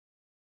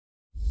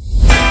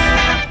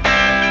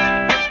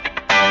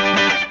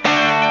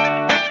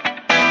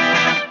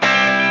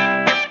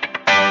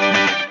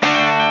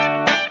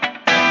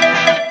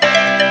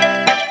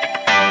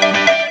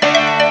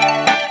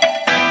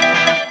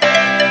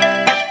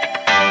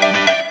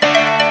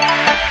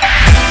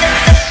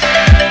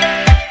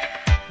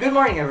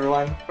morning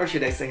everyone, or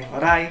should I say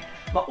maray,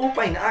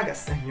 maupay na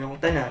agas sa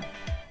inyong tanan.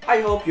 I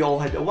hope you all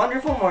had a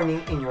wonderful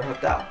morning in your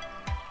hotel.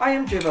 I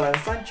am Javelan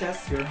Sanchez,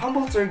 your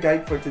humble tour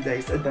guide for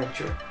today's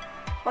adventure.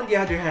 On the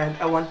other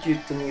hand, I want you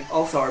to meet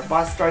also our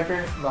bus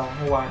driver, Mang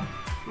Juan.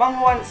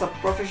 Mang Juan is a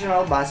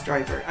professional bus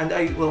driver and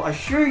I will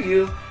assure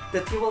you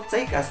that he will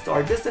take us to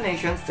our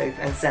destination safe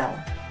and sound.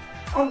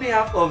 On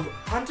behalf of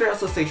Hunter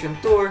Association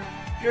Tour,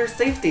 your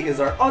safety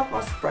is our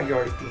utmost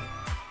priority.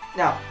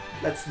 Now,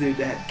 let's do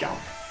the head count.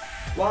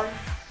 1,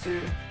 2,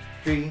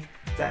 3,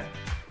 10.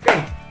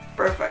 Okay,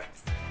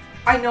 perfect.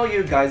 I know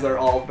you guys are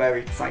all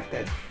very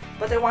excited,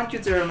 but I want you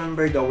to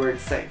remember the word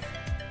SAFE.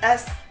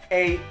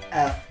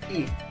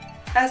 S-A-F-E.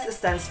 S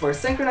stands for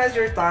synchronize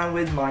your time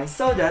with mine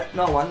so that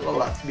no one will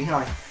left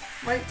behind.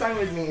 My time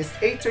with me is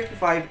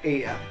 8:35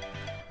 a.m.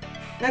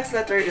 Next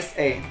letter is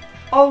A.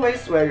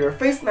 Always wear your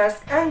face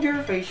mask and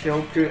your face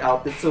shield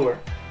throughout the tour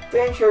to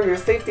ensure your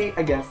safety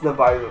against the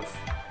virus.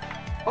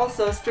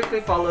 Also,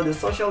 strictly follow the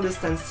social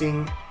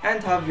distancing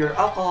and have your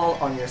alcohol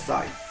on your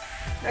side.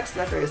 Next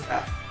letter is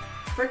F.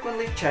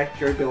 Frequently check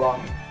your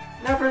belongings.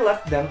 Never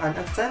left them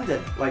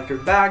unattended, like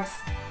your bags,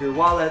 your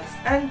wallets,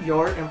 and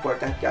your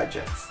important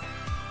gadgets.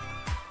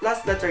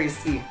 Last letter is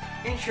E.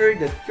 Ensure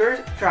that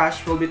your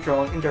trash will be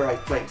thrown in the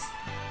right place.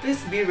 Please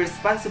be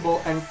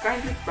responsible and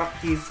kindly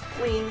practice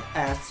clean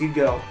as you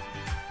go.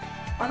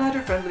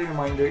 Another friendly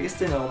reminder is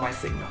to know my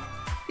signal.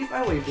 If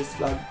I wave this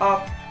flag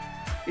up,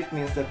 it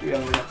means that we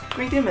only have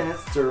 20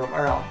 minutes to roam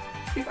around.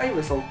 If I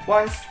whistle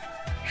once,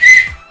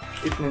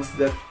 it means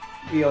that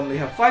we only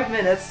have 5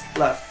 minutes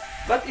left.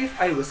 But if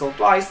I whistle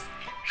twice,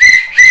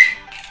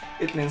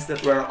 it means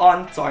that we're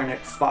on to our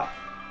next spot.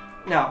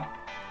 Now,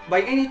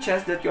 by any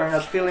chance that you are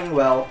not feeling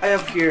well, I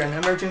have here an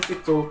emergency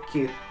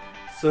toolkit.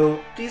 So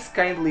please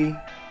kindly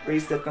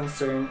raise that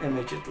concern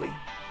immediately.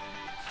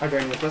 Are there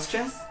any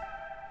questions?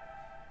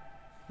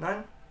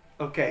 None?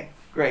 Okay,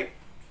 great.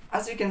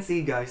 As you can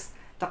see guys,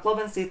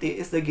 Tacloban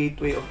City is the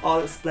gateway of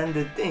all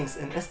splendid things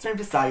in Eastern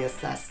Visayas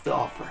has to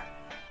offer.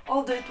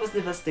 Although it was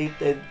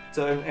devastated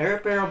to an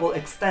irreparable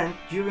extent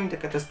during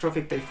the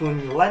catastrophic typhoon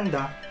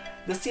Yolanda,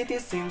 the city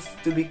seems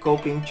to be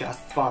coping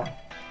just fine.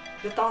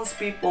 The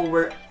townspeople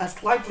were as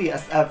lively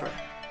as ever,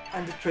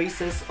 and the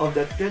traces of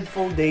that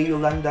dreadful day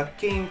Yolanda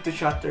came to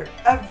shatter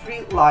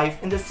every life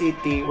in the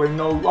city were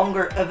no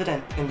longer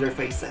evident in their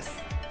faces.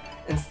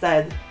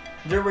 Instead,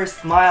 there were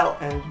smile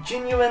and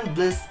genuine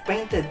bliss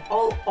painted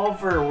all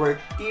over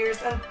where tears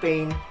and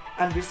pain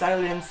and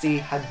resiliency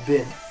had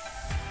been.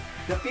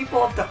 The people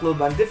of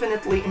Tacloban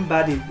definitely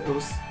embodied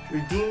those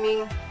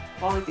redeeming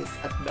qualities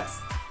at best.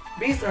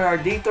 Based on our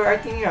day-tour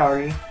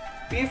itinerary,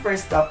 we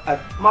first stop at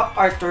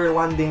MacArthur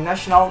Landing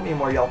National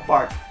Memorial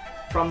Park.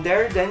 From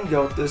there, then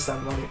go to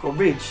San Juanico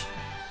Bridge.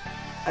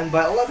 And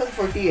by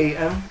 11:40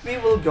 a.m., we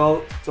will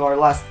go to our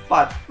last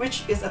spot,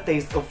 which is a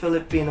taste of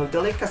Filipino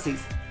delicacies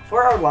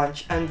for our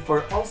lunch and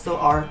for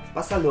also our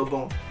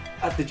pasalubong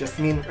at the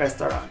Jasmine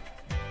restaurant.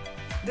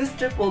 This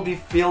trip will be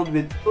filled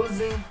with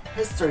oozing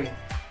history.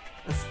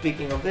 And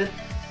speaking of it,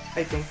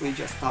 I think we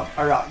just have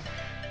arrived.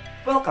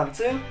 Welcome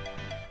to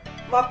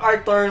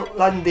MacArthur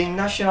Landing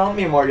National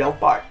Memorial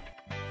Park.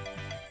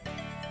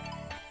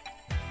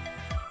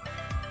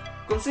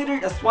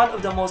 Considered as one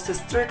of the most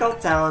historical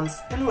towns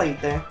in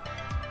Leyte,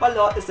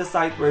 Palo is the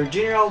site where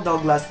General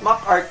Douglas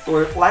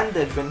MacArthur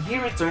landed when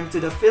he returned to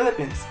the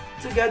Philippines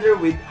together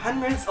with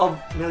hundreds of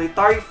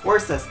military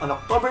forces on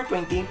October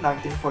 20,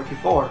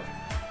 1944.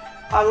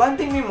 A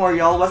landing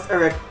memorial was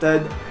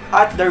erected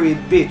at the Reed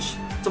Beach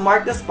to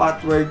mark the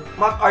spot where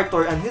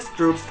MacArthur and his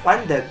troops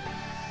landed.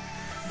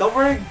 The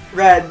word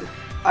red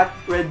at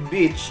Red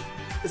Beach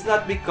is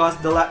not because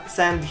the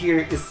sand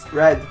here is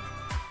red.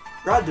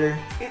 Rather,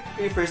 it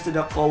refers to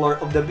the color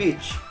of the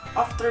beach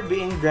after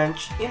being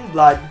drenched in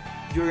blood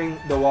during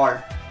the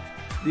war.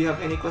 Do you have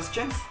any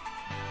questions?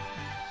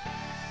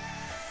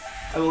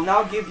 I will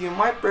now give you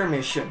my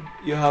permission.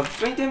 You have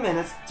 20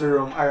 minutes to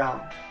roam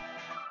around.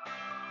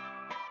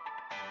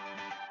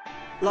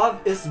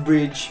 Love is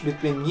bridge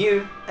between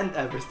you and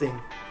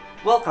everything.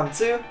 Welcome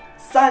to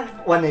San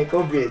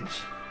Juanico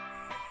Bridge.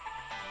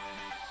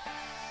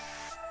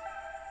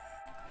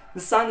 The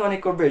San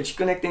Juanico Bridge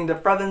connecting the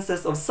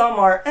provinces of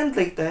Samar and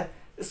Leyte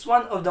is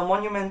one of the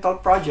monumental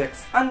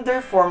projects under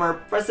former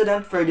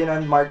President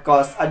Ferdinand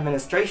Marcos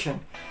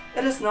administration.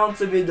 It is known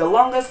to be the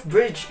longest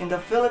bridge in the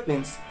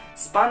Philippines,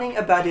 spanning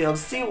a body of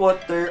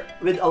seawater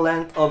with a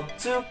length of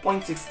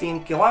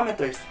 2.16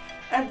 kilometers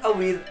and a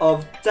width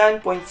of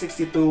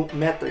 10.62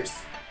 meters.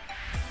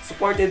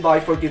 Supported by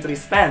 43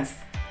 spans,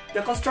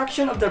 the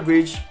construction of the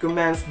bridge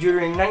commenced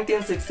during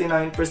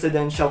 1969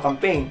 presidential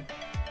campaign.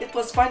 It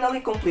was finally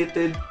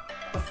completed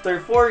after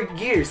 4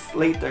 years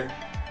later,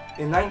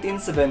 in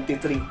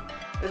 1973.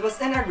 It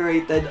was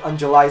inaugurated on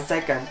July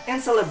 2nd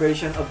in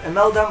celebration of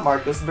Imelda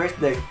Marcos'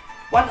 birthday.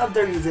 One of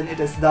the reasons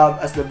it is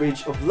dubbed as the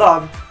Bridge of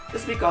Love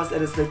is because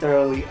it is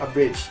literally a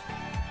bridge.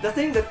 The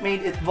thing that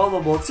made it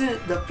valuable to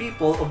the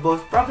people of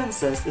both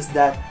provinces is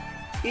that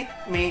it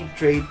made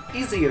trade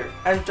easier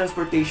and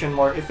transportation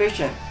more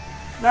efficient.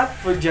 not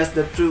for just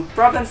the two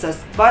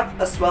provinces but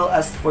as well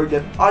as for the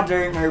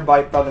other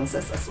nearby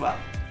provinces as well.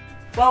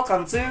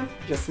 Welcome to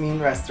Jasmine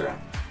Restaurant.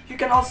 You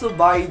can also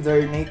buy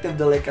their native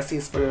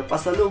delicacies for your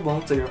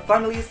pasalubong to your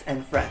families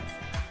and friends.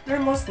 Their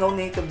most known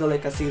native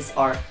delicacies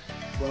are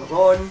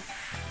boron,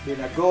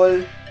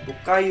 binagol,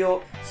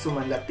 bukayo,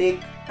 sumanlatik,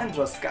 and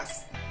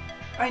roskas.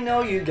 I know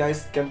you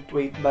guys can't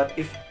wait, but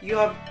if you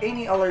have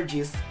any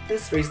allergies,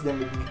 please raise them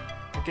with me,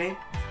 okay?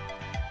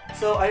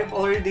 So I have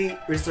already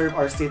reserved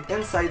our seat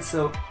inside,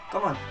 so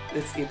come on,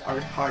 let's eat our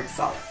hard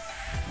salad.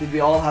 Did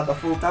we all have a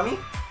full tummy?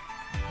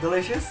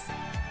 Delicious?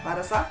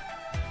 Marasa?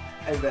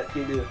 I bet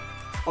you do.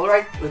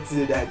 Alright, let's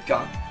do the head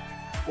count.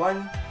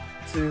 1,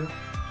 2,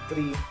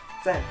 3,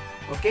 10.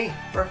 Okay,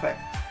 perfect.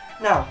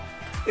 Now,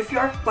 if you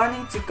are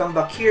planning to come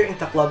back here in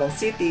Tacloban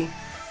City,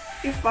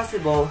 if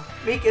possible,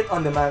 make it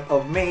on the month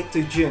of May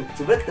to June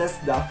to witness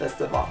the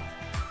festival.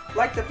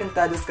 Like the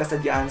Pintados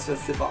Kasadyaan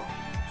Festival,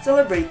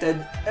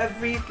 celebrated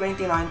every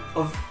 29th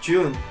of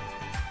June.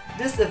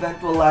 This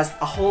event will last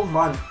a whole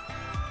month.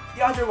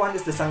 The other one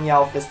is the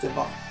Sangyao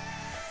Festival,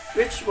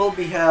 which will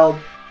be held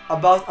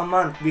about a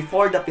month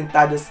before the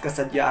Pintados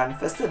Kasadyaan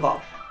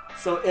Festival.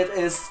 So it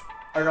is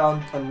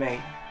around on May.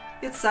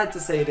 It's sad to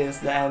say it is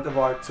the end of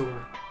our tour,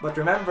 but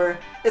remember,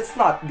 it's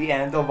not the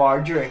end of our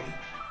journey.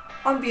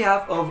 On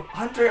behalf of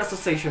Hunter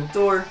Association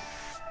Tour,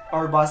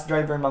 our bus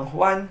driver Mang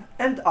Juan,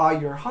 and I,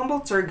 your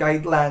humble tour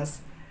guide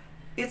Lance,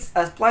 it's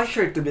a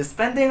pleasure to be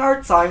spending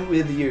our time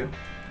with you.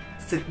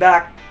 Sit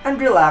back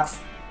and relax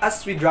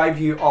as we drive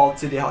you all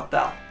to the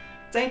hotel.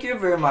 Thank you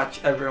very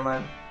much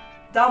everyone.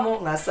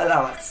 Damo nga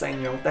salamat sa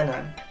inyong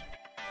tanan.